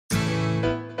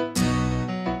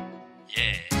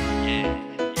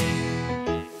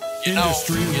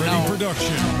Industry-ready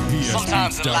production via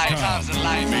sometimes in life,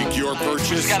 SitesMadeEasier.com. Make your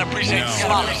purchase. you gotta appreciate the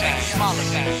smaller things. You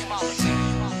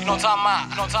know what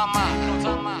I'm talking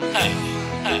about?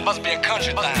 Hey, must be a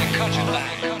country thing.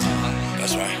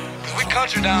 That's right. We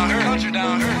country down here.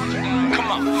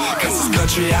 Come on. Cause it's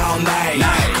country all night,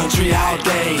 country all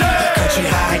day. Country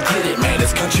how I get it, man,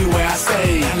 it's country where I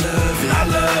stay. I love it, I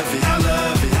love it, I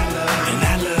love it, I love it. And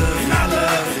I love it, I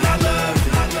love it, I love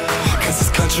it, I love it. Cause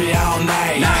it's country all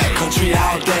night, country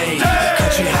all day.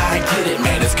 Country how I get it,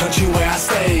 man, it's country where I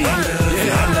stay. I love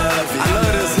it, I love it, I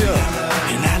love this here.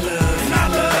 And I love it, I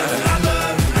love it, I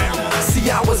love it. See,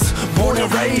 I was born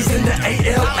and raised in the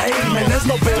ALA. Man, there's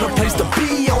no better place to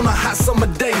be on a hot summer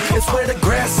day. It's where the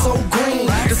grass so green,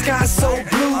 the sky's so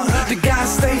blue, the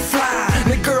guys stay fly,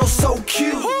 and the girls so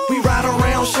cute. We ride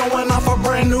around showing off our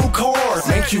brand new cars.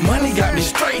 Make you money got me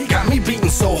straight, got me beating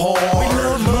so hard. We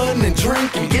love mudding and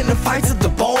drinking, getting in fights at the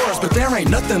bars, but there ain't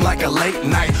nothing like a late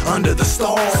night under the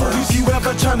stars. So if you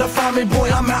ever trying to find me, boy,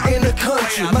 I'm out in the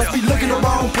country. Must be looking the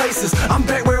wrong places, I'm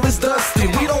back where it's dusty.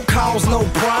 We don't cause no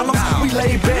problems, we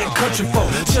lay back country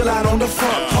folk, chill out on the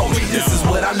front porch. This is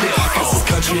what I live for. Cause it's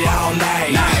country all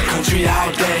night, country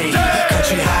all day.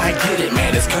 Country how I get it,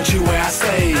 man, it's country where I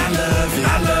stay. I love it,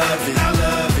 I love it, I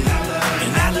love it, I love it.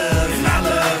 And I love it, I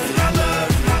love it, I love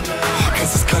it, I love it.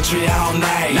 Cause it's country all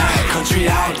night, country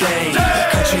all day.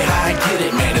 Country how I get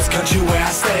it, man, it's country where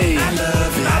I stay. I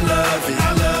love it, I love it,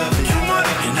 I love it.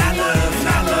 And I love it,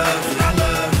 I love it, I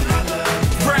love it, I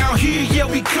love it. Round here, yeah,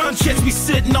 we country, we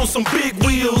sitting on some big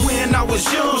wheels. When I was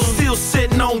young, still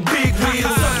sitting on big wheels.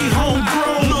 Lucky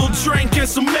homegrown, little drink and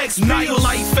some X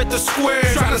nightlife at the square.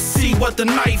 Try to see what the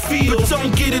night feels. But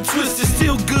don't get it twisted,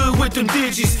 still good with them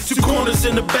digits. 2 corners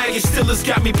in the bag, it still has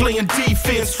got me playing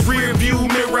defense. Rear view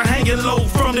mirror hanging low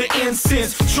from the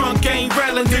incense. Trunk ain't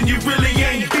rattling, then you really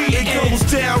ain't beating. It goes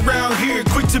down round here,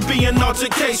 quick to be an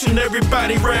altercation.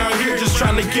 Everybody round here just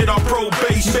trying to get on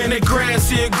probation. Man, the grass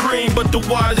here green, but the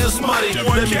water is muddy.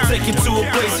 Let me take you to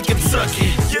a place in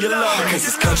Kentucky. You love it. Cause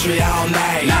it's country all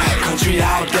night, country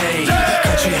all day.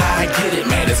 Country how I get it,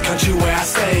 man, it's country where I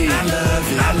stay. I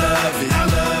love it, I love it, I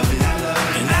love it, I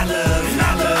love it. And I love it,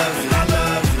 I love it, I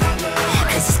love it, I love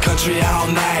it. Cause it's country all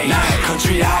night,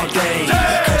 country all day.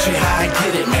 Country how I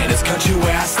get it, man, it's country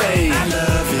where I stay. I love it.